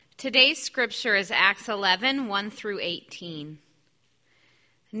Today's scripture is Acts 11, 1 through 18.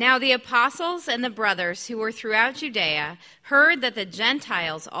 Now the apostles and the brothers who were throughout Judea heard that the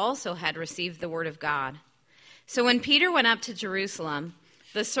Gentiles also had received the word of God. So when Peter went up to Jerusalem,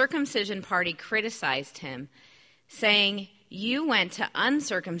 the circumcision party criticized him, saying, "You went to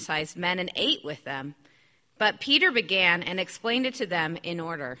uncircumcised men and ate with them." But Peter began and explained it to them in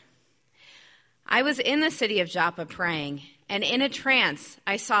order. "I was in the city of Joppa praying, and in a trance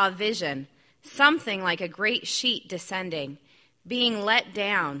I saw a vision, something like a great sheet descending, being let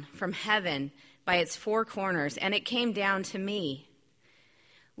down from heaven by its four corners, and it came down to me.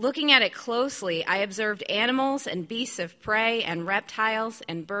 Looking at it closely, I observed animals and beasts of prey and reptiles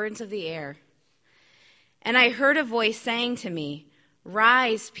and birds of the air. And I heard a voice saying to me,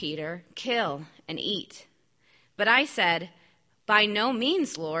 'Rise, Peter, kill and eat.' But I said, 'By no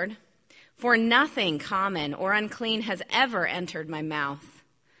means, Lord, for nothing common or unclean has ever entered my mouth.'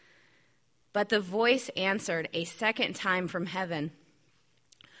 But the voice answered a second time from heaven,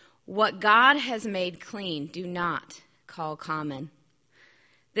 'What God has made clean, do not call common.'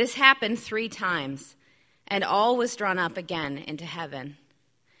 This happened 3 times, and all was drawn up again into heaven.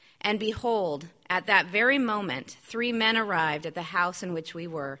 And behold, at that very moment, 3 men arrived at the house in which we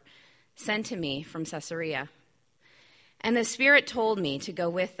were, sent to me from Caesarea. And the Spirit told me to go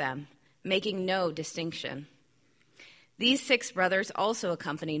with them, making no distinction. These 6 brothers also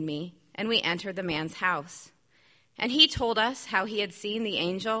accompanied me, and we entered the man's house. And he told us how he had seen the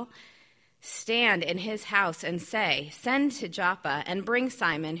angel stand in his house and say, 'Send to Joppa and bring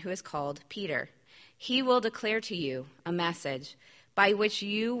Simon, who is called Peter. He will declare to you a message by which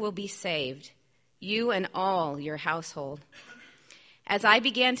you will be saved, you and all your household.' As I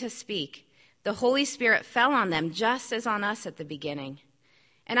began to speak, the Holy Spirit fell on them just as on us at the beginning.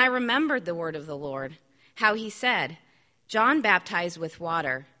 And I remembered the word of the Lord, how he said, 'John baptized with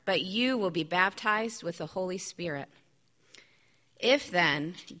water, but you will be baptized with the Holy Spirit.' If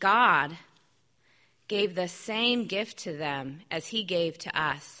then God gave the same gift to them as he gave to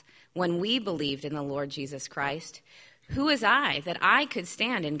us when we believed in the Lord Jesus Christ, who is I that I could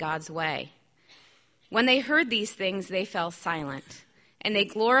stand in God's way?" When they heard these things, they fell silent, and they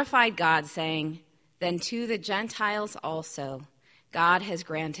glorified God, saying, "Then to the Gentiles also God has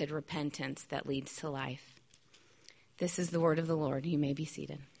granted repentance that leads to life." This is the word of the Lord. You may be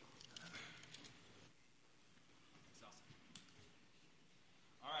seated.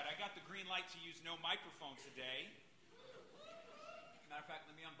 To use no microphone today. Matter of fact,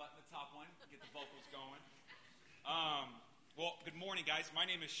 let me unbutton the top one, get the vocals going. Well, good morning, guys. My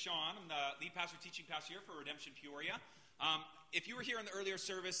name is Sean. I'm the lead pastor, teaching pastor here for Redemption Peoria. If you were here in the earlier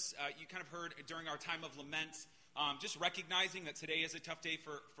service, you kind of heard during our time of lament, just recognizing that today is a tough day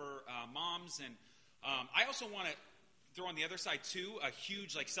for moms. And I also want to throw on the other side, too, a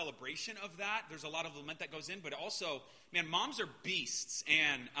huge celebration of that. There's a lot of lament that goes in, but also, man, moms are beasts,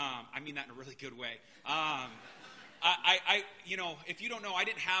 and I mean that in a really good way. If you don't know, I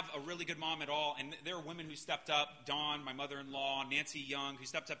didn't have a really good mom at all, and there are women who stepped up. Dawn, my mother-in-law, Nancy Young, who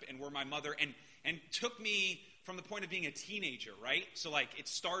stepped up and were my mother, and took me from the point of being a teenager, right? So, it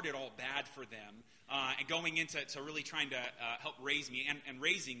started all bad for them, and going into really trying to help raise me and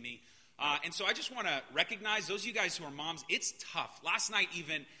raising me. And so I just want to recognize those of you guys who are moms. It's tough. Last night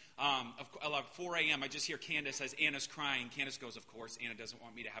even, at 4 a.m., I just hear Candace as Anna's crying. Candace goes, "Of course, Anna doesn't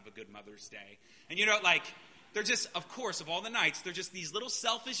want me to have a good Mother's Day." And they're just, of course, of all the nights, they're just these little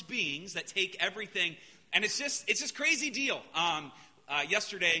selfish beings that take everything. And it's just crazy deal.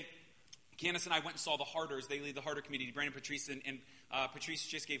 Yesterday, Candace and I went and saw the Harders. They lead the Harder community, Brandon Patrice, and Patrice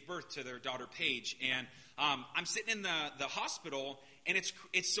just gave birth to their daughter, Paige. And I'm sitting in the hospital, and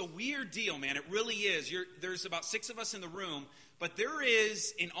it's a weird deal, man. It really is. There's about 6 of us in the room, but there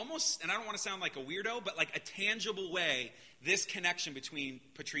is and I don't want to sound like a weirdo, but a tangible way, this connection between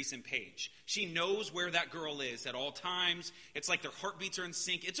Patrice and Paige. She knows where that girl is at all times. It's like their heartbeats are in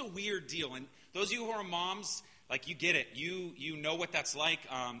sync. It's a weird deal. And those of you who are moms, you get it. You know what that's like,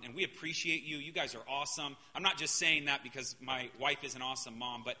 and we appreciate you. You guys are awesome. I'm not just saying that because my wife is an awesome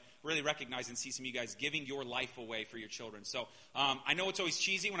mom, but really recognize and see some of you guys giving your life away for your children. So I know it's always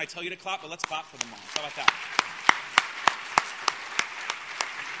cheesy when I tell you to clap, but let's clap for the moms. How about that?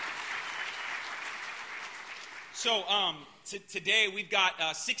 So today we've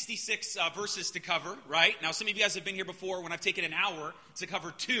got 66 verses to cover, right? Now, some of you guys have been here before when I've taken an hour to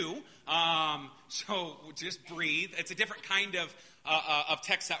cover 2. So just breathe. It's a different kind of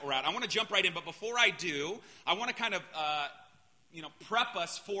text that we're at. I want to jump right in, but before I do, I want to kind of prep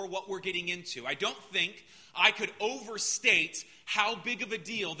us for what we're getting into. I don't think I could overstate how big of a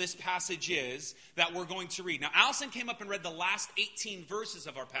deal this passage is that we're going to read. Now, Allison came up and read the last 18 verses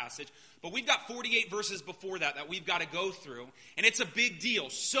of our passage, but we've got 48 verses before that we've got to go through, and it's a big deal.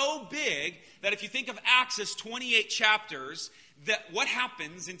 So big that if you think of Acts as 28 chapters, that what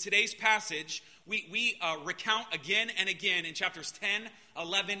happens in today's passage, we recount again and again in chapters 10,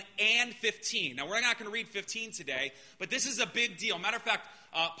 11, and 15. Now, we're not going to read 15 today, but this is a big deal. Matter of fact,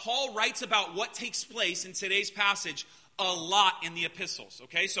 Paul writes about what takes place in today's passage a lot in the epistles,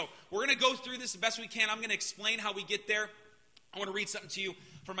 okay? So we're going to go through this the best we can. I'm going to explain how we get there. I want to read something to you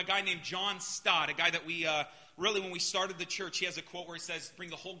from a guy named John Stott, a guy that we really, when we started the church, he has a quote where he says,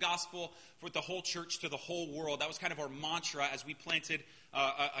 bring the whole gospel with the whole church to the whole world. That was kind of our mantra as we planted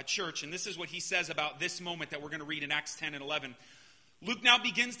a church. And this is what he says about this moment that we're going to read in Acts 10 and 11. Luke now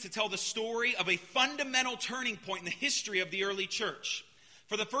begins to tell the story of a fundamental turning point in the history of the early church.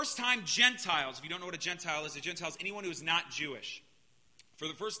 For the first time, Gentiles, if you don't know what a Gentile is anyone who is not Jewish. For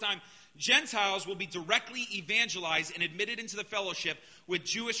the first time, Gentiles will be directly evangelized and admitted into the fellowship with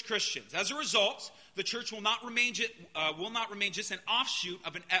Jewish Christians. As a result, the church will not remain just an offshoot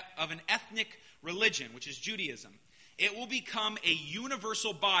of an ethnic religion, which is Judaism. It will become a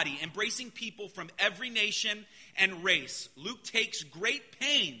universal body, embracing people from every nation and race. Luke takes great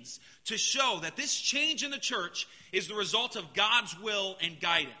pains to show that this change in the church is the result of God's will and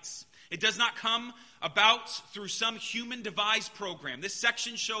guidance. It does not come about through some human devised program. This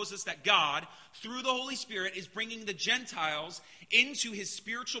section shows us that God, through the Holy Spirit, is bringing the Gentiles into his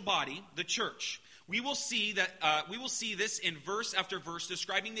spiritual body, the church. We will see this in verse after verse,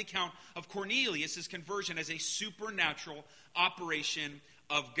 describing the account of Cornelius' conversion as a supernatural operation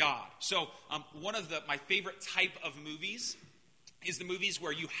of God. So, one of my favorite type of movies is the movies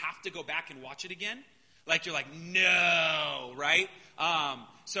where you have to go back and watch it again. Like, you're like, no, right?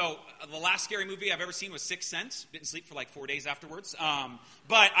 So, the last scary movie I've ever seen was Sixth Sense. Didn't sleep for like 4 days afterwards.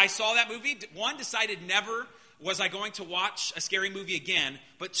 But I saw that movie. One, decided never was I going to watch a scary movie again.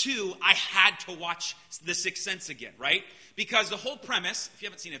 But two, I had to watch The Sixth Sense again, right? Because the whole premise, if you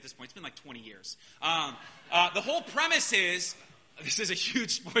haven't seen it at this point, it's been like 20 years. The whole premise is, this is a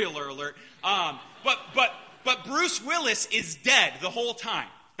huge spoiler alert, but Bruce Willis is dead the whole time.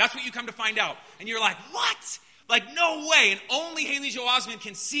 That's what you come to find out. And you're like, what? Like, no way. And only Haley Joel Osment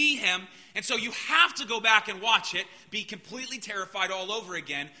can see him. And so you have to go back and watch it, be completely terrified all over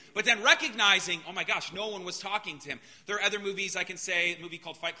again, but then recognizing, oh my gosh, no one was talking to him. There are other movies I can say, a movie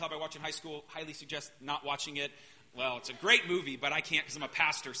called Fight Club I watched in high school, highly suggest not watching it. Well, it's a great movie, but I can't because I'm a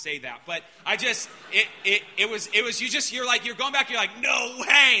pastor say that. But I just, you're going back, you're like, no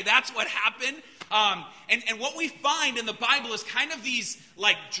way, that's what happened. And what we find in the Bible is kind of these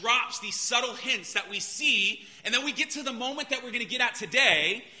like drops, these subtle hints that we see, and then we get to the moment that we're going to get at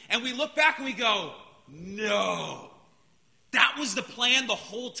today, and we look back and we go, no, that was the plan the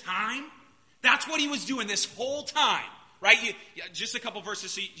whole time? That's what he was doing this whole time, right? Just a couple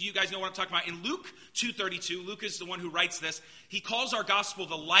verses so you guys know what I'm talking about. In Luke 2:32, Luke is the one who writes this. He calls our gospel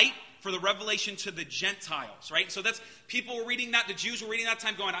the light for the revelation to the Gentiles, right? So that's, people were reading that, the Jews were reading that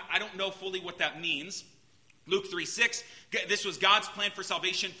time going, I don't know fully what that means. Luke 3:6, this was God's plan for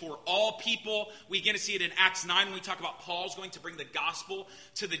salvation for all people. We begin to see it in Acts 9 when we talk about Paul's going to bring the gospel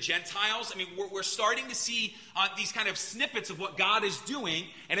to the Gentiles. I mean, we're starting to see these kind of snippets of what God is doing,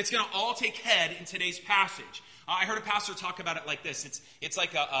 and it's going to all take head in today's passage. I heard a pastor talk about it like this. It's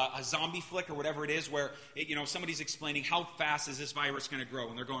like a zombie flick or whatever it is where, somebody's explaining how fast is this virus going to grow.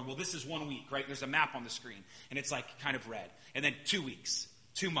 And they're going, well, this is 1 week, right? There's a map on the screen. And it's like kind of red. And then 2 weeks,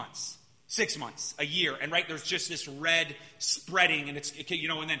 2 months, 6 months, a year. And right, there's just this red spreading. And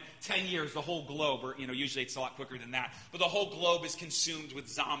and then 10 years, the whole globe, or, usually it's a lot quicker than that. But the whole globe is consumed with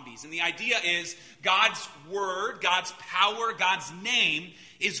zombies. And the idea is God's word, God's power, God's name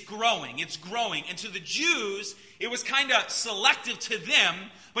is growing. It's growing. And to the Jews, it was kind of selective to them,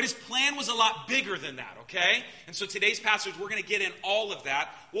 but his plan was a lot bigger than that, okay? And so today's passage, we're going to get in all of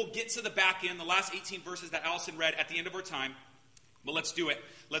that. We'll get to the back end, the last 18 verses that Allison read at the end of our time. But let's do it.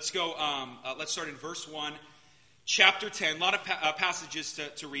 Let's go, let's start in verse 1, chapter 10. A lot of passages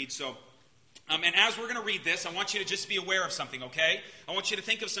to read, so... and as we're going to read this, I want you to just be aware of something, okay? I want you to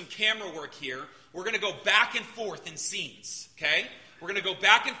think of some camera work here. We're going to go back and forth in scenes, okay? We're going to go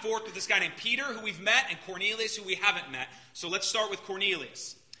back and forth with this guy named Peter, who we've met, and Cornelius, who we haven't met. So let's start with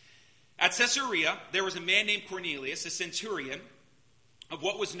Cornelius. At Caesarea, there was a man named Cornelius, a centurion, of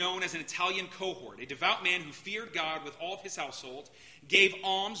what was known as an Italian cohort, a devout man who feared God with all of his household, gave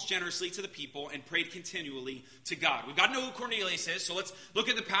alms generously to the people, and prayed continually to God. We've got to know who Cornelius is, so let's look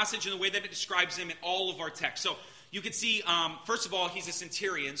at the passage and the way that it describes him in all of our text. So you can see, first of all, he's a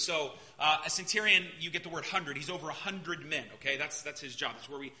centurion. So a centurion, you get the word 100. He's over 100 men, okay? That's his job. That's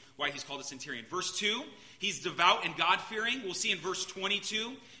why he's called a centurion. Verse 2, he's devout and God-fearing. We'll see in verse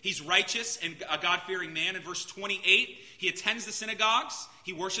 22, he's righteous and a God-fearing man. In verse 28, he attends the synagogues.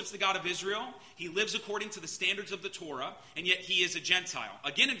 He worships the God of Israel. He lives according to the standards of the Torah, and yet he is a Gentile.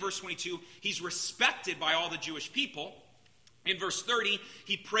 Again, in verse 22, he's respected by all the Jewish people. In verse 30,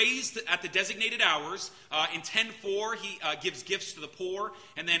 he prays at the designated hours. In 10:4, he gives gifts to the poor.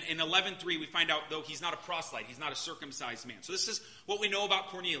 And then in 11:3, we find out, though, he's not a proselyte. He's not a circumcised man. So this is what we know about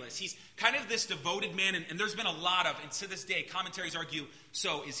Cornelius. He's kind of this devoted man, and there's been a lot of, and to this day, commentaries argue,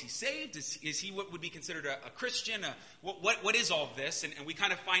 so is he saved? Is he what would be considered a Christian? What is all of this? And we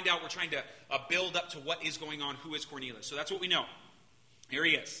kind of find out, we're trying to build up to what is going on, who is Cornelius. So that's what we know. Here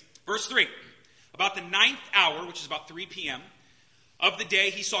he is. Verse 3. About the 9th hour, which is about 3 p.m., of the day,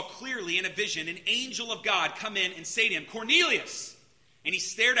 he saw clearly in a vision an angel of God come in and say to him, Cornelius! And he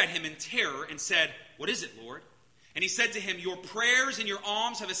stared at him in terror and said, What is it, Lord? And he said to him, Your prayers and your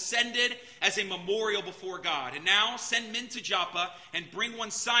alms have ascended as a memorial before God. And now send men to Joppa and bring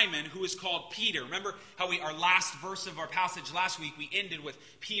one Simon who is called Peter. Remember how our last verse of our passage last week, we ended with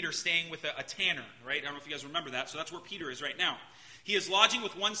Peter staying with a tanner, right? I don't know if you guys remember that. So that's where Peter is right now. He is lodging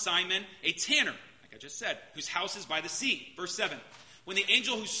with one Simon, a tanner, like I just said, whose house is by the sea. Verse 7. When the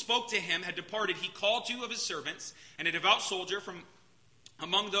angel who spoke to him had departed, he called 2 of his servants and a devout soldier from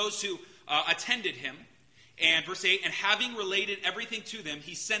among those who attended him. And verse 8, and having related everything to them,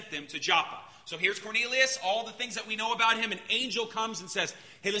 he sent them to Joppa. So here's Cornelius, all the things that we know about him. An angel comes and says,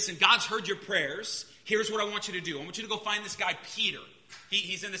 hey, listen, God's heard your prayers. Here's what I want you to do. I want you to go find this guy, Peter.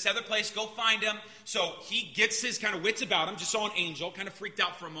 He's in this other place. Go find him. So he gets his kind of wits about him. Just saw an angel, kind of freaked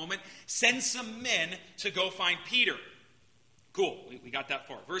out for a moment. Sends some men to go find Peter. Cool. We got that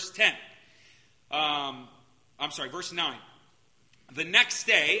far. Verse 10. Verse 9. The next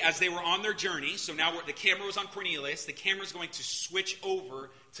day, as they were on their journey, so now the camera was on Cornelius, the camera's going to switch over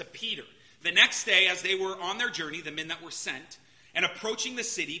to Peter. The next day, as they were on their journey, the men that were sent, and approaching the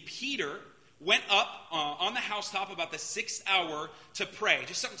city, Peter went up on the housetop about the 6th hour to pray.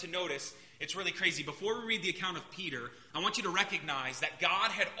 Just something to notice. It's really crazy. Before we read the account of Peter, I want you to recognize that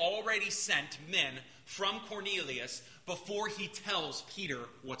God had already sent men from Cornelius before he tells Peter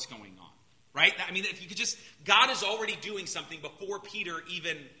what's going on. Right? I mean, if you could just, God is already doing something before Peter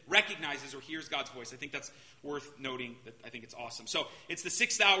even recognizes or hears God's voice. I think that's worth noting. I think it's awesome. So it's the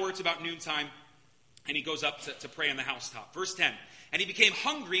 6th hour. It's about noontime. And he goes up to pray on the housetop. Verse 10. And he became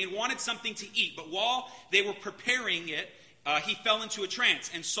hungry and wanted something to eat. But while they were preparing it, he fell into a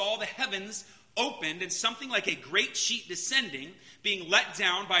trance and saw the heavens opened and something like a great sheet descending, being let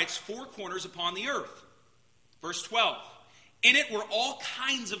down by its 4 corners upon the earth. Verse 12. In it were all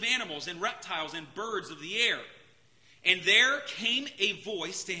kinds of animals and reptiles and birds of the air. And there came a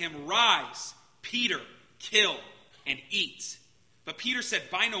voice to him, Rise, Peter, kill and eat. But Peter said,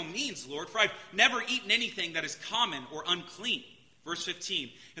 By no means, Lord, for I've never eaten anything that is common or unclean. Verse 15.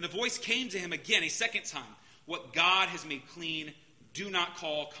 And the voice came to him again a second time. What God has made clean, do not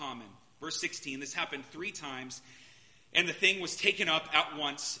call common. Verse 16. This happened 3 times. And the thing was taken up at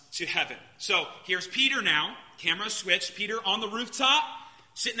once to heaven. So here's Peter now. Camera switched. Peter on the rooftop,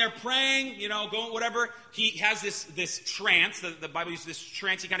 sitting there praying, going whatever. He has this trance. The Bible uses this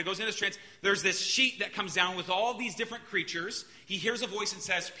trance. He kind of goes into this trance. There's this sheet that comes down with all these different creatures. He hears a voice and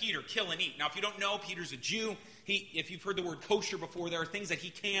says, Peter, kill and eat. Now, if you don't know, Peter's a Jew. If you've heard the word kosher before, there are things that he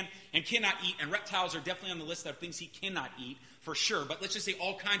can and cannot eat. And reptiles are definitely on the list of things he cannot eat, for sure. But let's just say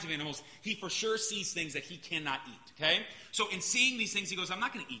all kinds of animals. He for sure sees things that he cannot eat, okay? So in seeing these things, he goes, I'm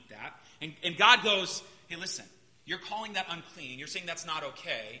not going to eat that. And God goes, hey, listen, you're calling that unclean. You're saying that's not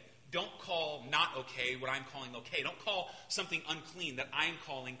okay. Don't call not okay what I'm calling okay. Don't call something unclean that I'm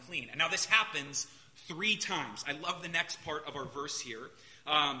calling clean. And now this happens 3 times. I love the next part of our verse here.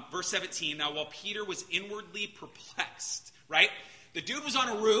 Verse 17, now while Peter was inwardly perplexed, right? The dude was on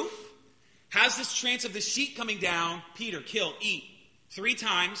a roof, has this trance of the sheet coming down. Peter, kill, eat. 3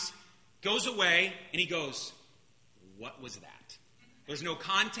 times, goes away, and he goes, what was that? There's no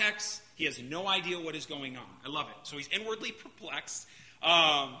context. He has no idea what is going on. I love it. So he's inwardly perplexed.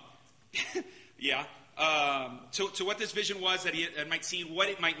 So what this vision was that he might see, what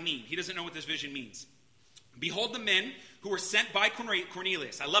it might mean. He doesn't know what this vision means. Behold the men who were sent by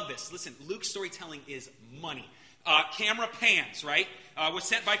Cornelius. I love this. Listen, Luke's storytelling is money. Camera pans, right? was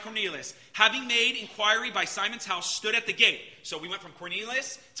sent by Cornelius, having made inquiry by Simon's house, stood at the gate. So we went from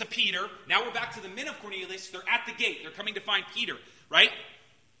Cornelius to Peter. Now we're back to the men of Cornelius. They're at the gate. They're coming to find Peter, right?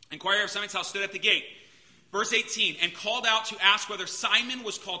 Inquiry of Simon's house stood at the gate. Verse 18, and called out to ask whether Simon who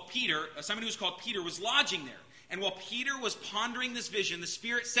was called Peter was lodging there. And while Peter was pondering this vision, the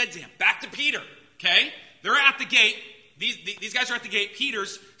Spirit said to him, back to Peter, okay? They're at the gate. These guys are at the gate.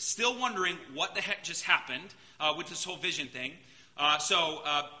 Peter's still wondering what the heck just happened with this whole vision thing. So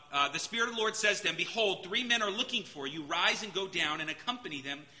the Spirit of the Lord says to them, behold, 3 men are looking for you. Rise and go down and accompany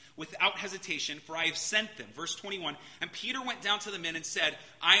them without hesitation, for I have sent them. Verse 21, and Peter went down to the men and said,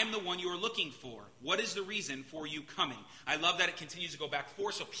 I am the one you are looking for. What is the reason for you coming? I love that it continues to go back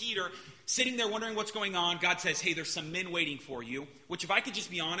forth. So Peter, sitting there wondering what's going on, God says, hey, there's some men waiting for you. Which, if I could just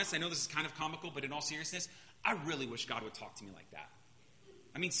be honest, I know this is kind of comical, but in all seriousness, I really wish God would talk to me like that.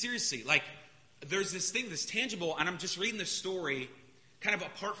 I mean, seriously, like, there's this thing that's tangible, and I'm just reading this story, kind of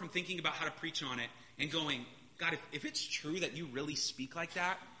apart from thinking about how to preach on it, and going, God, if it's true that you really speak like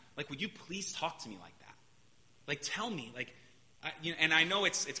that, like, would you please talk to me like that? Like, tell me, like, and I know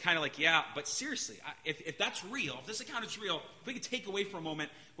it's kind of like, yeah, but seriously, if that's real, if this account is real, if we could take away for a moment,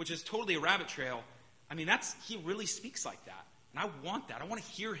 which is totally a rabbit trail, I mean, he really speaks like that. And I want that. I want to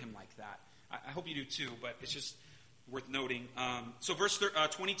hear him like that. I hope you do too, but it's just worth noting. So verse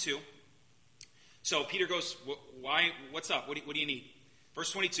 22. So Peter goes, why? What's up? What do you need?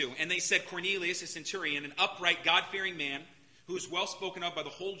 Verse 22. And they said, Cornelius, a centurion, an upright, God-fearing man, who is well spoken of by the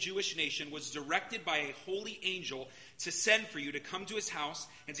whole Jewish nation, was directed by a holy angel to send for you to come to his house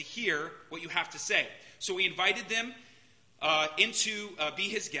and to hear what you have to say. So he invited them into be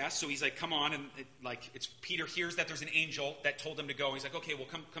his guest. So he's like, come on. And it's Peter hears that there's an angel that told him to go. He's like, okay, well,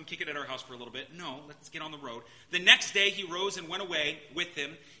 come kick it at our house for a little bit. No, let's get on the road. The next day he rose and went away with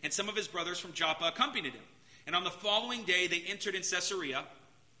him, and some of his brothers from Joppa accompanied him. And on the following day they entered in Caesarea.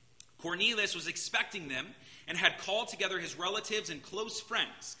 Cornelius was expecting them and had called together his relatives and close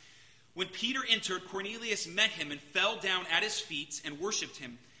friends. When Peter entered, Cornelius met him and fell down at his feet and worshipped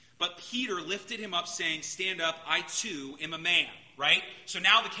him. But Peter lifted him up, saying, stand up, I too am a man. Right? So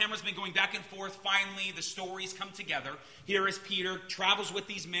now the camera's been going back and forth. Finally, the stories come together. Here is Peter, travels with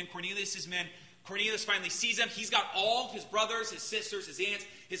these men, Cornelius' men. Cornelius finally sees them. He's got all of his brothers, his sisters, his aunts,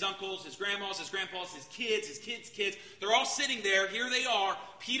 his uncles, his grandmas, his grandpas, his kids. They're all sitting there. Here they are.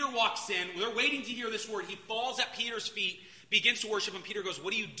 Peter walks in. They're waiting to hear this word. He falls at Peter's feet, begins to worship him. Peter goes,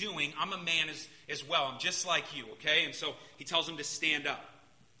 what are you doing? I'm a man as well. I'm just like you, okay? And so he tells him to stand up.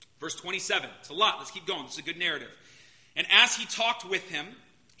 Verse 27. It's a lot. Let's keep going. It's a good narrative. And as he talked with him,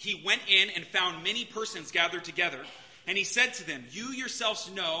 he went in and found many persons gathered together. And he said to them, you yourselves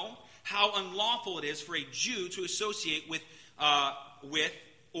know how unlawful it is for a Jew to associate with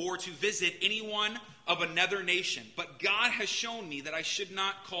or to visit anyone of another nation. But God has shown me that I should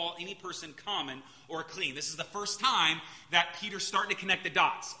not call any person common or clean. This is the first time that Peter's starting to connect the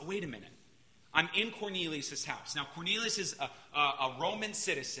dots. Oh, wait a minute. I'm in Cornelius' house. Now, Cornelius is a Roman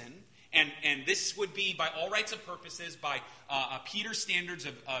citizen. And this would be, by all rights and purposes, by Peter's standards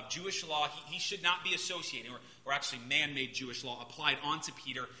of Jewish law, he should not be associating, or actually man-made Jewish law applied onto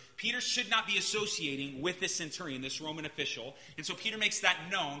Peter. Peter should not be associating with this centurion, this Roman official. And so Peter makes that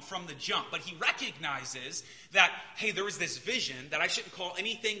known from the jump. But he recognizes that, hey, there is this vision that I shouldn't call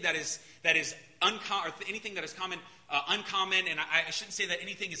anything that is uncommon, or anything that is common, uncommon. And I shouldn't say that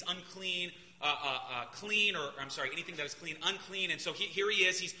anything is unclean, anything that is clean, unclean. And so here he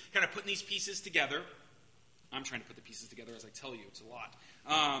is. He's kind of putting these pieces together. I'm trying to put the pieces together as I tell you. It's a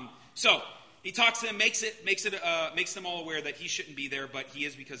lot. So he talks to them, makes them all aware that he shouldn't be there, but he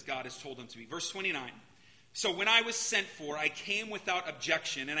is because God has told him to be. Verse 29. So when I was sent for, I came without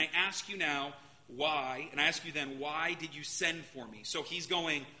objection, and I ask you now why, and I ask you then, why did you send for me? So he's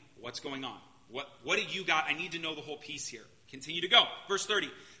going, what's going on? What do you got? I need to know the whole piece here. Continue to go. Verse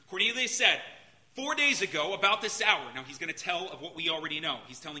 30. Cornelius said, 4 days ago, about this hour. Now, he's going to tell of what we already know.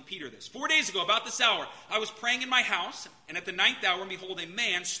 He's telling Peter this. 4 days ago, about this hour, I was praying in my house, and at the 9th hour, behold, a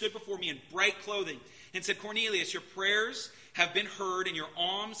man stood before me in bright clothing and said, Cornelius, your prayers have been heard, and your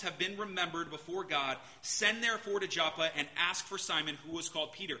alms have been remembered before God. Send therefore to Joppa and ask for Simon, who was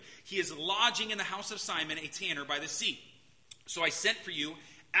called Peter. He is lodging in the house of Simon, a tanner by the sea. So I sent for you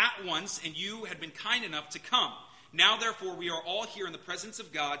at once, and you had been kind enough to come. Now, therefore, we are all here in the presence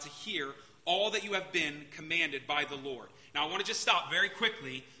of God to hear all that you have been commanded by the Lord. Now, I want to just stop very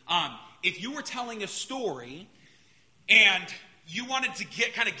quickly. If you were telling a story and you wanted to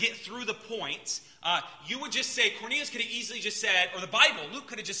get through the point, you would just say, Cornelius could have easily just said, or the Bible, Luke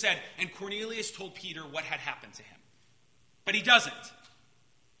could have just said, and Cornelius told Peter what had happened to him. But he doesn't.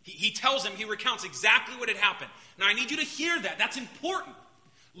 He tells him, he recounts exactly what had happened. Now I need you to hear that. That's important.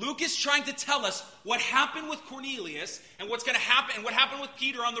 Luke is trying to tell us what happened with Cornelius and what's going to happen and what happened with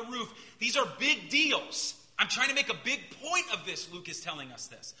Peter on the roof. These are big deals. I'm trying to make a big point of this. Luke is telling us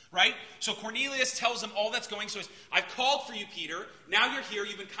this, right? So Cornelius tells him all that's going. So I've called for you, Peter. Now you're here.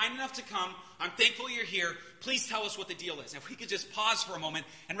 You've been kind enough to come. I'm thankful you're here. Please tell us what the deal is. If we could just pause for a moment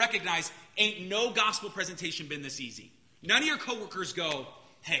and recognize, ain't no gospel presentation been this easy. None of your coworkers go,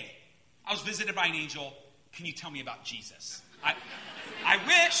 hey, I was visited by an angel. Can you tell me about Jesus? I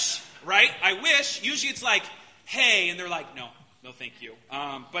wish, right? I wish. Usually it's like, hey, and they're like, no, thank you.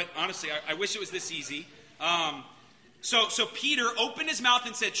 But honestly, I wish it was this easy. So Peter opened his mouth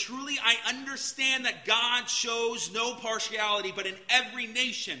and said, truly I understand that God shows no partiality, but in every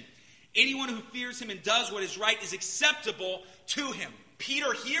nation, anyone who fears him and does what is right is acceptable to him.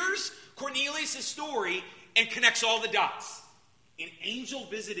 Peter hears Cornelius' story and connects all the dots. An angel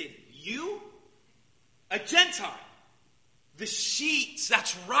visited you, a Gentile. The sheets,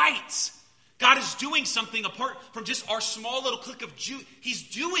 that's right. God is doing something apart from just our small little clique of Jews. He's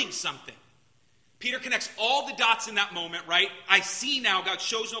doing something. Peter connects all the dots in that moment, right? I see now God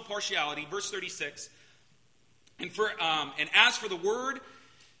shows no partiality. Verse 36. And as for the word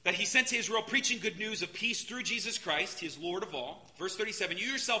that he sent to Israel, preaching good news of peace through Jesus Christ, he is Lord of all. Verse 37. You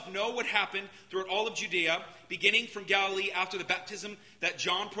yourself know what happened throughout all of Judea, beginning from Galilee after the baptism that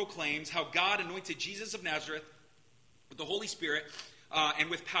John proclaims, how God anointed Jesus of Nazareth with the Holy Spirit and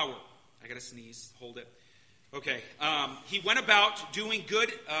with power. I got to sneeze. Hold it. Okay. He went about doing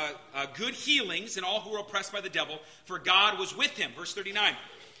good healings in all who were oppressed by the devil, for God was with him. Verse 39.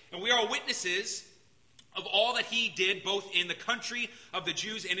 And we are witnesses of all that he did, both in the country of the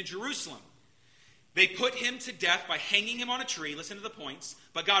Jews and in Jerusalem. They put him to death by hanging him on a tree. Listen to the points.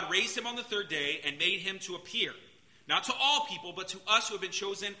 But God raised him on the third day and made him to appear, not to all people, but to us who have been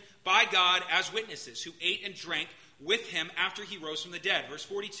chosen by God as witnesses, who ate and drank with him after he rose from the dead. Verse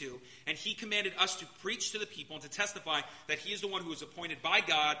 42, and he commanded us to preach to the people and to testify that he is the one who is appointed by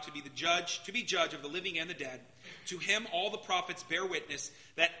God to be judge of the living and the dead. To him all the prophets bear witness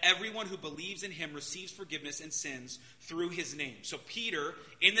that everyone who believes in him receives forgiveness and sins through his name. So Peter,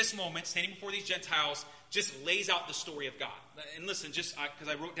 in this moment, standing before these Gentiles, just lays out the story of God. And listen, just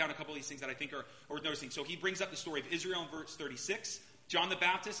because I wrote down a couple of these things that I think are worth noticing. So he brings up the story of Israel in verse 36. John the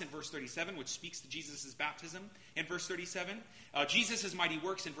Baptist in verse 37, which speaks to Jesus' baptism in verse 37. Jesus' mighty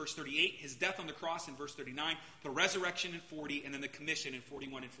works in verse 38. His death on the cross in verse 39. The resurrection in 40. And then the commission in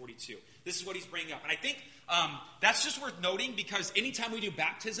 41 and 42. This is what he's bringing up. And I think that's just worth noting because anytime we do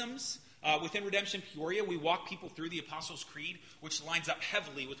baptisms within Redemption Peoria, we walk people through the Apostles' Creed, which lines up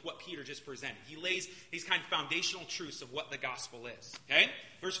heavily with what Peter just presented. He lays these kind of foundational truths of what the gospel is. Okay?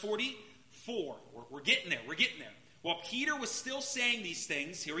 Verse 44. We're getting there. We're getting there. While Peter was still saying these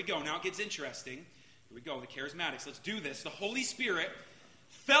things, here we go, now it gets interesting. Here we go, the charismatics, let's do this. The Holy Spirit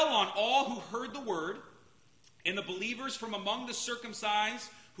fell on all who heard the word, and the believers from among the circumcised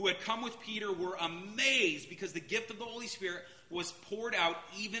who had come with Peter were amazed because the gift of the Holy Spirit was poured out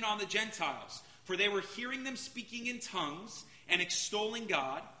even on the Gentiles. For they were hearing them speaking in tongues and extolling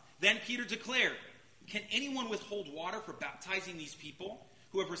God. Then Peter declared, can anyone withhold water for baptizing these people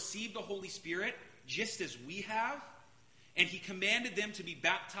who have received the Holy Spirit just as we have? And he commanded them to be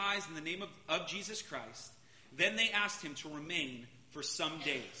baptized in the name of Jesus Christ. Then they asked him to remain for some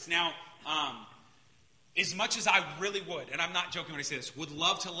days. Now, as much as I really would, and I'm not joking when I say this, would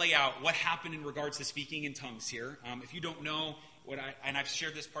love to lay out what happened in regards to speaking in tongues here. If you don't know, and I've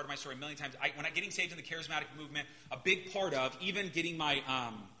shared this part of my story a million times, when I'm getting saved in the charismatic movement, a big part of even getting my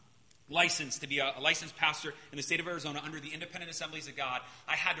license to be a licensed pastor in the state of Arizona under the Independent Assemblies of God,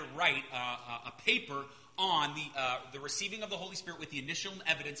 I had to write a paper on the receiving of the Holy Spirit with the initial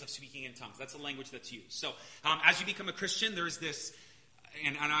evidence of speaking in tongues. That's the language that's used. So as you become a Christian, there's this,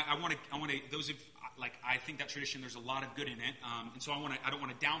 and I want to those of like I think that tradition there's a lot of good in it, and so I don't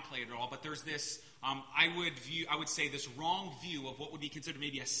want to downplay it at all. But there's this I would say this wrong view of what would be considered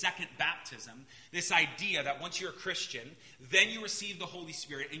maybe a second baptism. This idea that once you're a Christian, then you receive the Holy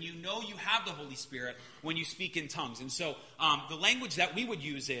Spirit, and you know you have the Holy Spirit when you speak in tongues. And so the language that we would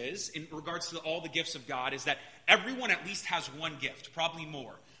use is, in regards to all the gifts of God, is that everyone at least has one gift, probably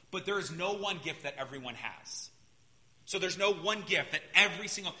more. But there is no one gift that everyone has. So there's no one gift that every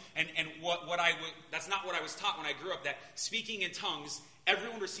single, and that's not what I was taught when I grew up, that speaking in tongues,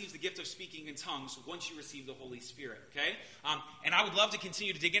 everyone receives the gift of speaking in tongues once you receive the Holy Spirit, okay? And I would love to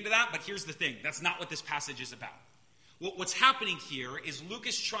continue to dig into that, but here's the thing. That's not what this passage is about. What's happening here is Luke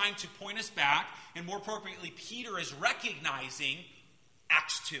is trying to point us back, and more appropriately, Peter is recognizing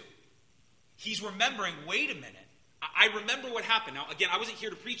Acts 2. He's remembering, wait a minute, I remember what happened. Now, again, I wasn't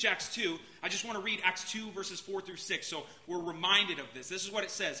here to preach Acts 2. I just want to read Acts 2, verses 4 through 6. So we're reminded of this. This is what it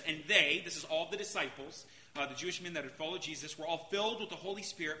says. And they, this is all the disciples, the Jewish men that had followed Jesus, were all filled with the Holy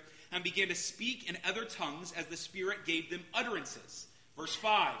Spirit and began to speak in other tongues as the Spirit gave them utterances. Verse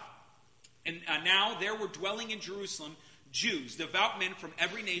 5. And now there were dwelling in Jerusalem Jews, devout men from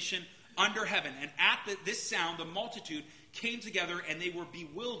every nation under heaven. And at this sound, the multitude came together, and they were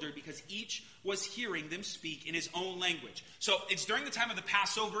bewildered because each was hearing them speak in his own language. So it's during the time of the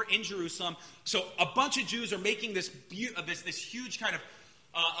Passover in Jerusalem. So a bunch of Jews are making this huge kind of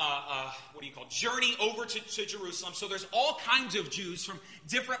journey over to Jerusalem. So there's all kinds of Jews from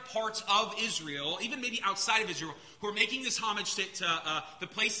different parts of Israel, even maybe outside of Israel, who are making this homage to the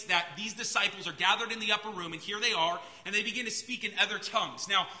place that these disciples are gathered in the upper room, and here they are, and they begin to speak in other tongues.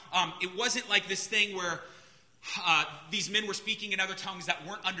 Now, it wasn't like this thing where these men were speaking in other tongues that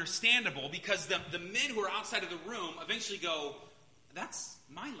weren't understandable, because the men who are outside of the room eventually go, that's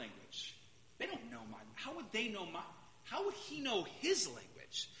my language. They don't know mine. How would they know mine? How would he know his language?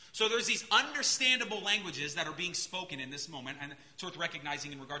 So there's these understandable languages that are being spoken in this moment, and it's worth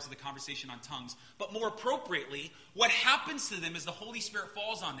recognizing in regards to the conversation on tongues. But more appropriately, what happens to them as the Holy Spirit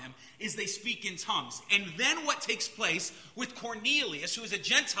falls on them is they speak in tongues. And then what takes place with Cornelius, who is a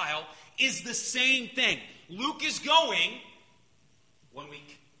Gentile, is the same thing. Luke is going 1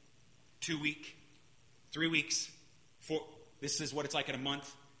 week, 2 weeks, 3 weeks, 4. This is what it's like in a month.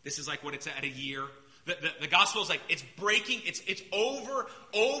 This is like what it's at a year. The gospel is like, it's breaking, it's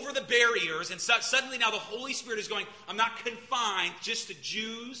over the barriers, and suddenly now the Holy Spirit is going, I'm not confined just to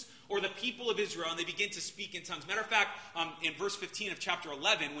Jews or the people of Israel, and they begin to speak in tongues. Matter of fact, in verse 15 of chapter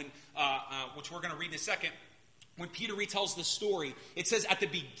 11, which we're going to read in a second, when Peter retells the story, it says at the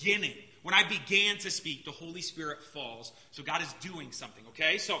beginning, when I began to speak, the Holy Spirit falls. So God is doing something,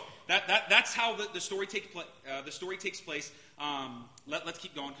 okay? So that's how the story takes place. Let's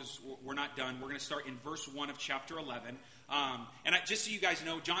keep going because we're not done. We're going to start in verse 1 of chapter 11. Just so you guys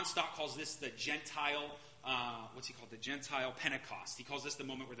know, John Stott calls this the Gentile, the Gentile Pentecost. He calls this the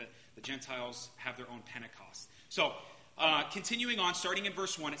moment where the Gentiles have their own Pentecost. So, continuing on, starting in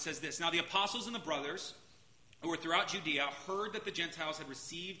verse 1, it says this. Now the apostles and the brothers who were throughout Judea heard that the Gentiles had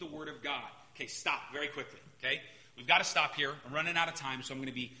received the word of God. Okay, stop very quickly, okay? We've got to stop here. I'm running out of time, so I'm going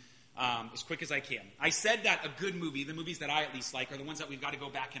to be as quick as I can. I said that a good movie, the movies that I at least like, are the ones that we've got to go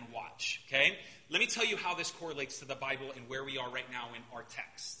back and watch, okay? Let me tell you how this correlates to the Bible and where we are right now in our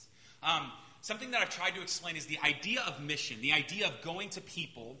text. Something that I've tried to explain is the idea of mission, the idea of going to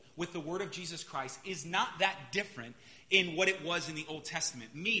people with the word of Jesus Christ is not that different in what it was in the Old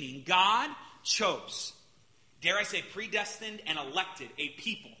Testament. Meaning, God chose, dare I say, predestined and elected a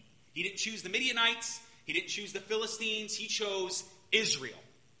people. He didn't choose the Midianites. He didn't choose the Philistines. He chose Israel.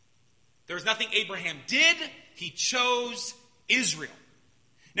 There was nothing Abraham did. He chose Israel.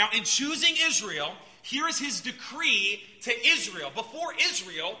 Now, in choosing Israel, here is his decree to Israel. Before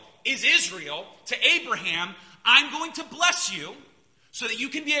Israel is Israel, to Abraham, I'm going to bless you so that you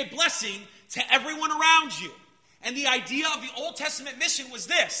can be a blessing to everyone around you. And the idea of the Old Testament mission was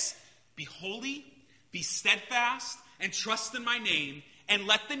this: be holy, be steadfast, and trust in my name, and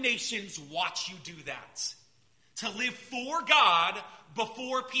let the nations watch you do that. To live for God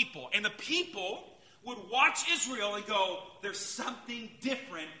before people. And the people would watch Israel and go, there's something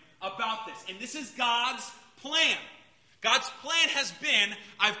different about this. And this is God's plan. God's plan has been,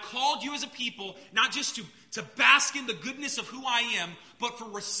 I've called you as a people, not just to bask in the goodness of who I am, but for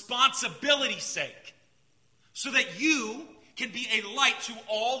responsibility's sake. So that you can be a light to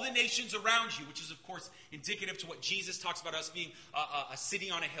all the nations around you, which is, of course, indicative to what Jesus talks about us being a city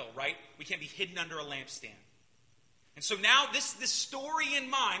on a hill, right? We can't be hidden under a lampstand. And so now this story in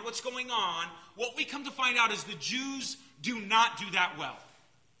mind, what's going on, what we come to find out is the Jews do not do that well.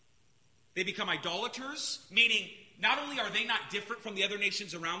 They become idolaters, meaning not only are they not different from the other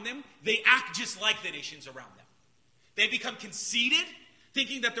nations around them, they act just like the nations around them. They become conceited,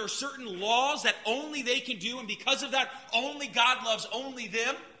 thinking that there are certain laws that only they can do, and because of that, only God loves only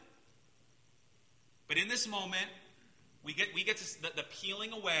them. But in this moment, we get to the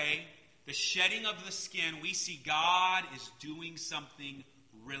peeling away, the shedding of the skin. We see God is doing something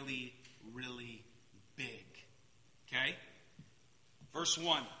really, really big. Okay? Verse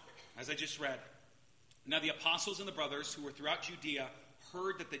 1, as I just read. Now the apostles and the brothers who were throughout Judea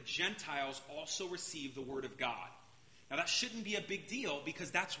heard that the Gentiles also received the word of God. Now that shouldn't be a big deal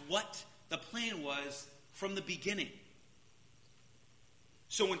because that's what the plan was from the beginning.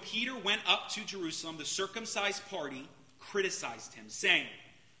 So when Peter went up to Jerusalem, the circumcised party criticized him, saying,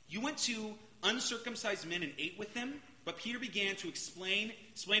 "You went to uncircumcised men and ate with them?" But Peter began to explain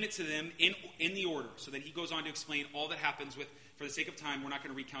it to them in the order, so that he goes on to explain all that happens with, for the sake of time, we're not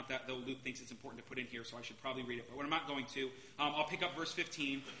going to recount that, though Luke thinks it's important to put in here, so I should probably read it. But I'm not going to. I'll pick up verse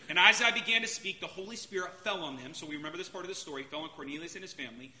 15. And as I began to speak, the Holy Spirit fell on them. So we remember this part of the story. Fell on Cornelius and his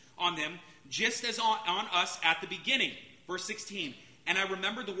family, on them, just as on us at the beginning. Verse 16. And I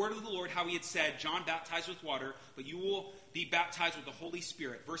remembered the word of the Lord, how he had said, John baptized with water, but you will be baptized with the Holy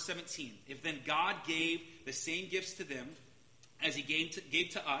Spirit. Verse 17. If then God gave the same gifts to them as he gave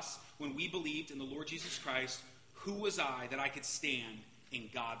to us when we believed in the Lord Jesus Christ, who was I that I could stand in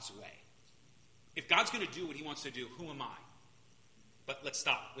God's way? If God's going to do what he wants to do, who am I? But let's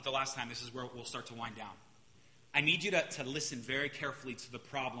stop with the last time. This is where we'll start to wind down. I need you to listen very carefully to the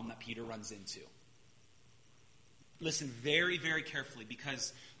problem that Peter runs into. Listen very, very carefully,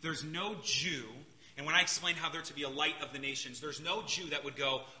 because there's no Jew, and when I explain how they're to be a light of the nations, there's no Jew that would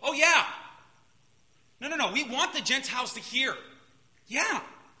go, oh yeah, no, we want the Gentiles to hear. Yeah,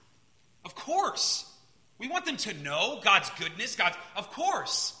 of course. We want them to know God's goodness, of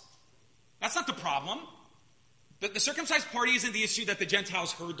course. That's not the problem. The circumcised party isn't the issue that the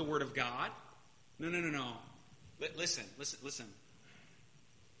Gentiles heard the word of God. No. Listen.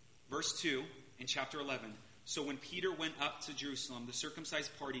 Verse 2 in chapter 11. So when Peter went up to Jerusalem, the circumcised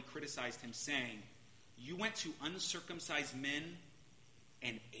party criticized him, saying, you went to uncircumcised men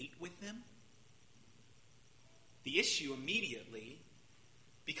and ate with them? The issue immediately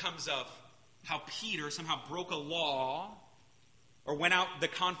becomes of how Peter somehow broke a law or went out the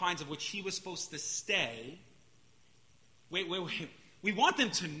confines of which he was supposed to stay. Wait. We want them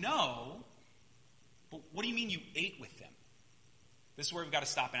to know, but what do you mean you ate with them? This is where we've got to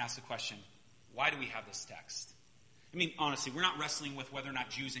stop and ask the question, why do we have this text? I mean, honestly, we're not wrestling with whether or not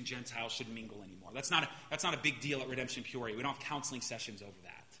Jews and Gentiles should mingle anymore. That's not a big deal at Redemption Peoria. We don't have counseling sessions over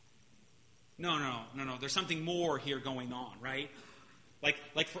that. No. There's something more here going on, right?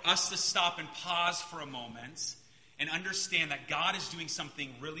 Like for us to stop and pause for a moment and understand that God is doing something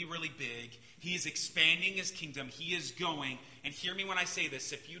really, really big. He is expanding his kingdom. He is going. And hear me when I say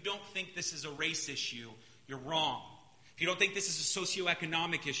this. If you don't think this is a race issue, you're wrong. If you don't think this is a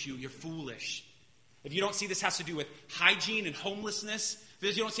socioeconomic issue, you're foolish. If you don't see this has to do with hygiene and homelessness,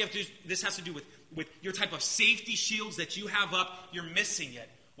 if you don't see this has to do with your type of safety shields that you have up, you're missing it.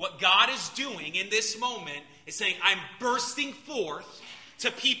 What God is doing in this moment is saying, I'm bursting forth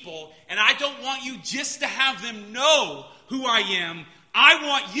to people, and I don't want you just to have them know who I am. I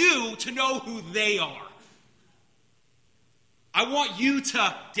want you to know who they are. I want you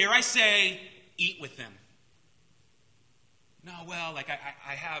to, dare I say, eat with them. No, well, like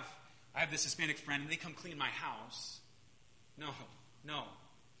I have this Hispanic friend, and they come clean my house. No,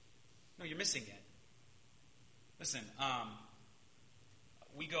 you're missing it. Listen, our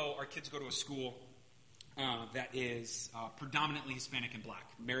kids go to a school that is predominantly Hispanic and black.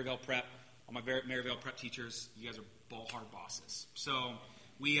 Maryvale Prep, all my Maryvale Prep teachers, you guys are ball hard bosses. So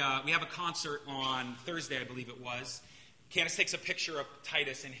we have a concert on Thursday, I believe it was. Candace takes a picture of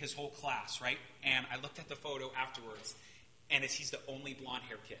Titus and his whole class, right? And I looked at the photo afterwards, and he's the only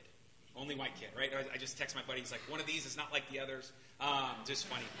blonde-haired kid. Only white kid, right? I just text my buddy. He's like, one of these is not like the others. Just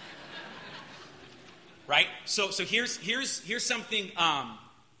funny. Right? So here's something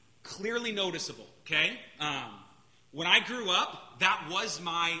clearly noticeable, okay? When I grew up, that was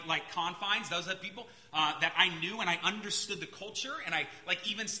my, confines. Those are the people that I knew and I understood the culture. And I,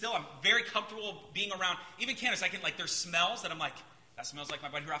 even still, I'm very comfortable being around. Even Candace, there's smells that I'm like, that smells like my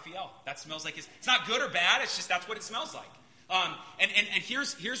buddy Raphael. That smells like it's not good or bad. It's just that's what it smells like. And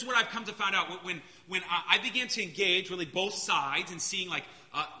here's what I've come to find out. When I began to engage really both sides and seeing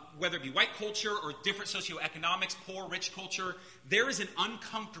whether it be white culture or different socioeconomics, poor, rich culture, there is an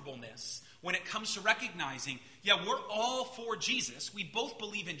uncomfortableness when it comes to recognizing, we're all for Jesus. We both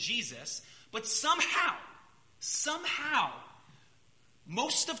believe in Jesus. But somehow,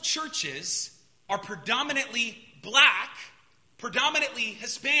 most of churches are predominantly black, predominantly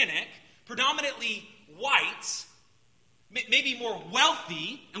Hispanic, predominantly white, maybe more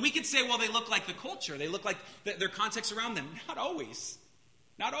wealthy, and we can say, well, they look like the culture. They look like their context around them. Not always.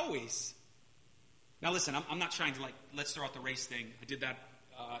 Not always. Now listen, I'm not trying to let's throw out the race thing. I did that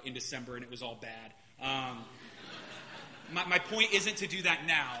in December and it was all bad. My point isn't to do that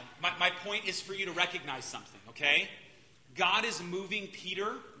now. My point is for you to recognize something, okay? God is moving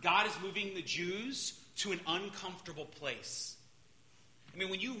Peter, God is moving the Jews to an uncomfortable place. I mean,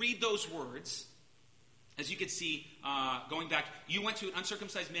 when you read those words, as you can see, going back, you went to an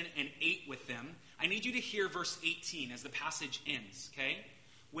uncircumcised men and ate with them. I need you to hear verse 18 as the passage ends, okay?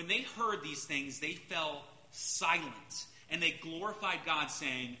 When they heard these things, they fell silent, and they glorified God,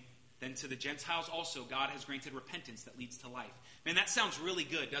 saying, then to the Gentiles also God has granted repentance that leads to life. Man, that sounds really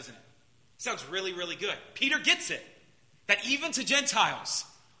good, doesn't it? Sounds really, really good. Peter gets it. That even to Gentiles,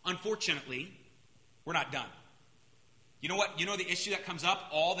 unfortunately, we're not done. You know what? You know the issue that comes up?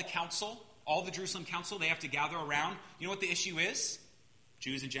 All the Jerusalem council, they have to gather around. You know what the issue is?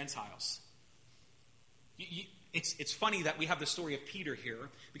 Jews and Gentiles. It's funny that we have the story of Peter here,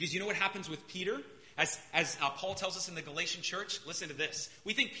 because you know what happens with Peter? As Paul tells us in the Galatian church, listen to this.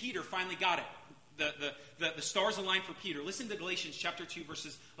 We think Peter finally got it. The stars aligned for Peter. Listen to Galatians chapter 2,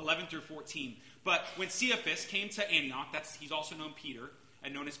 verses 11 through 14. But when Cephas came to Antioch, he's also known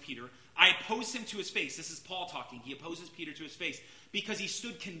as Peter, I opposed him to his face. This is Paul talking. He opposes Peter to his face because he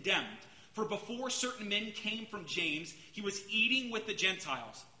stood condemned. For before certain men came from James, he was eating with the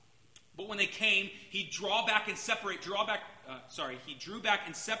Gentiles. But when they came, he drew back and separated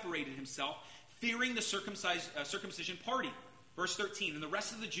himself, fearing the circumcision party. Verse 13, and the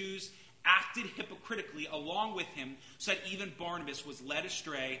rest of the Jews acted hypocritically along with him, so that even Barnabas was led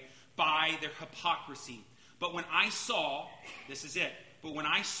astray by their hypocrisy. But when I saw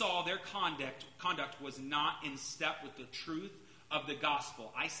their conduct was not in step with the truth of the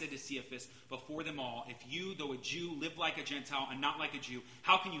gospel, I said to Cephas before them all, if you, though a Jew, live like a Gentile and not like a Jew,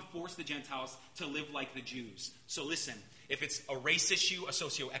 how can you force the Gentiles to live like the Jews? So listen, if it's a race issue, a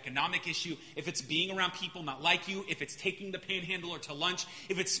socioeconomic issue, if it's being around people not like you, if it's taking the panhandler to lunch,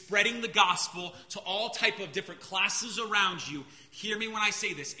 if it's spreading the gospel to all type of different classes around you, hear me when I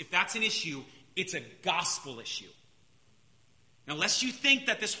say this, if that's an issue, it's a gospel issue. Now, lest you think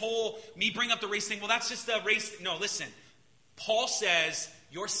that this whole, me bring up the race thing, well, that's just a race. No, listen. Paul says,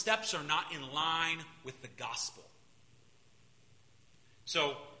 your steps are not in line with the gospel.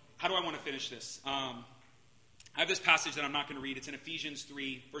 So, how do I want to finish this? I have this passage that I'm not going to read. It's in Ephesians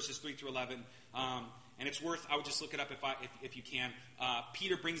 3, verses 3 through 11. And it's worth, I would just look it up if you can.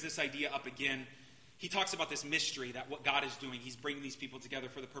 Peter brings this idea up again. He talks about this mystery, that what God is doing. He's bringing these people together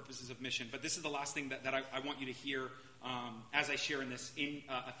for the purposes of mission. But this is the last thing that I want you to hear as I share in this in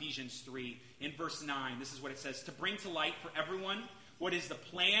Ephesians 3. In verse 9, this is what it says. To bring to light for everyone what is the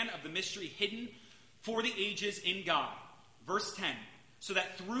plan of the mystery hidden for the ages in God. Verse 10. So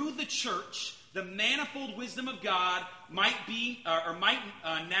that through the church, the manifold wisdom of God might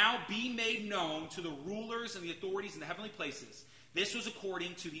now be made known to the rulers and the authorities in the heavenly places. This was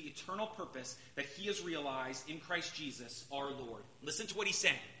according to the eternal purpose that he has realized in Christ Jesus our Lord. Listen to what he's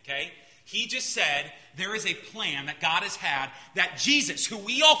saying, okay? He just said there is a plan that God has had that Jesus, who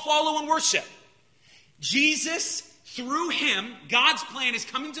we all follow and worship, Jesus, through him, God's plan is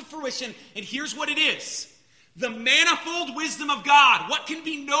coming to fruition, and here's what it is. The manifold wisdom of God, what can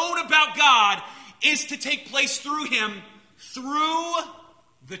be known about God, is to take place through him, through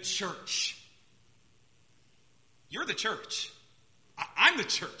the church. You're the church. I'm the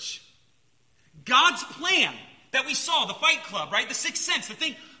church. God's plan that we saw, the Fight Club, right? The Sixth Sense, the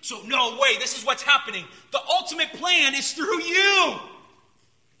thing. So no way, this is what's happening. The ultimate plan is through you.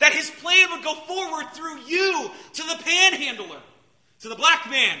 That his plan would go forward through you to the panhandler, to the black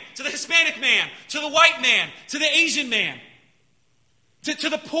man, to the Hispanic man, to the white man, to the Asian man, to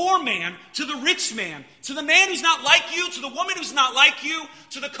the poor man, to the rich man, to the man who's not like you, to the woman who's not like you,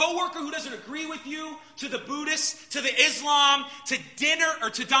 to the coworker who doesn't agree with you, to the Buddhist, to the Islam, to dinner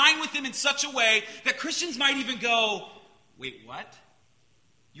or to dine with them in such a way that Christians might even go, wait, what?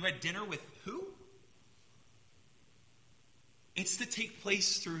 You had dinner with who? It's to take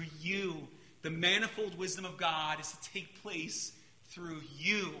place through you. The manifold wisdom of God is to take place through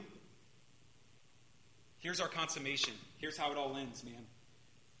you. Here's our consummation. Here's how it all ends, man.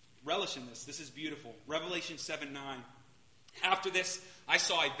 Relish in this. This is beautiful. Revelation 7:9. After this, I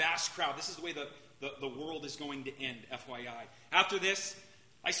saw a vast crowd. This is the way the world is going to end, FYI. After this,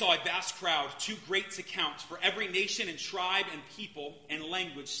 I saw a vast crowd, too great to count, for every nation and tribe and people and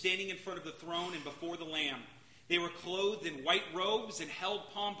language standing in front of the throne and before the Lamb. They were clothed in white robes and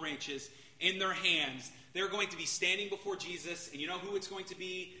held palm branches in their hands. They're going to be standing before Jesus, and you know who it's going to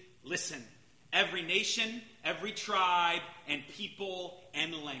be? Listen. Every nation, every tribe, and people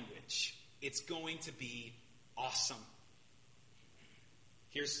and language. It's going to be awesome.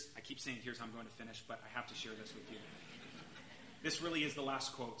 I keep saying here's how I'm going to finish, but I have to share this with you. This really is the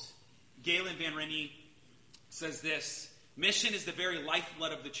last quote. Galen Van Renie says this: mission is the very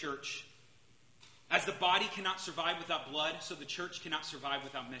lifeblood of the church. As the body cannot survive without blood, so the church cannot survive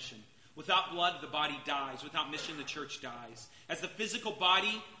without mission. Without blood, the body dies. Without mission, the church dies. As the physical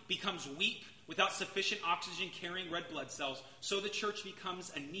body becomes weak without sufficient oxygen-carrying red blood cells, so the church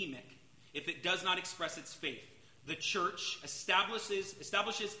becomes anemic if it does not express its faith. The church establishes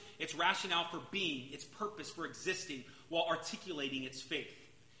its rationale for being, its purpose for existing, while articulating its faith.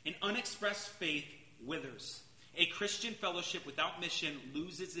 An unexpressed faith withers. A Christian fellowship without mission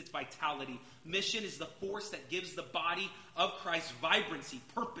loses its vitality. Mission is the force that gives the body of Christ vibrancy,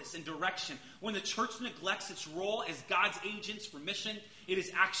 purpose, and direction. When the church neglects its role as God's agents for mission, it is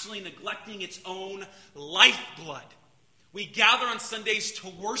actually neglecting its own lifeblood. We gather on Sundays to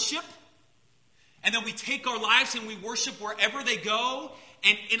worship, and then we take our lives and we worship wherever they go.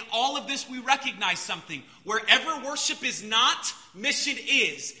 And in all of this, we recognize something. Wherever worship is not, mission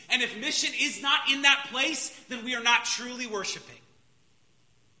is. And if mission is not in that place, then we are not truly worshiping.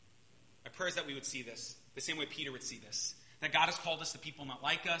 My prayer is that we would see this the same way Peter would see this. That God has called us to people not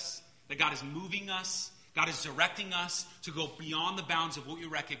like us. That God is moving us. God is directing us to go beyond the bounds of what we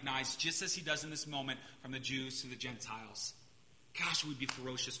recognize, just as he does in this moment from the Jews to the Gentiles. Gosh, we'd be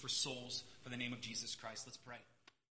ferocious for souls for the name of Jesus Christ. Let's pray.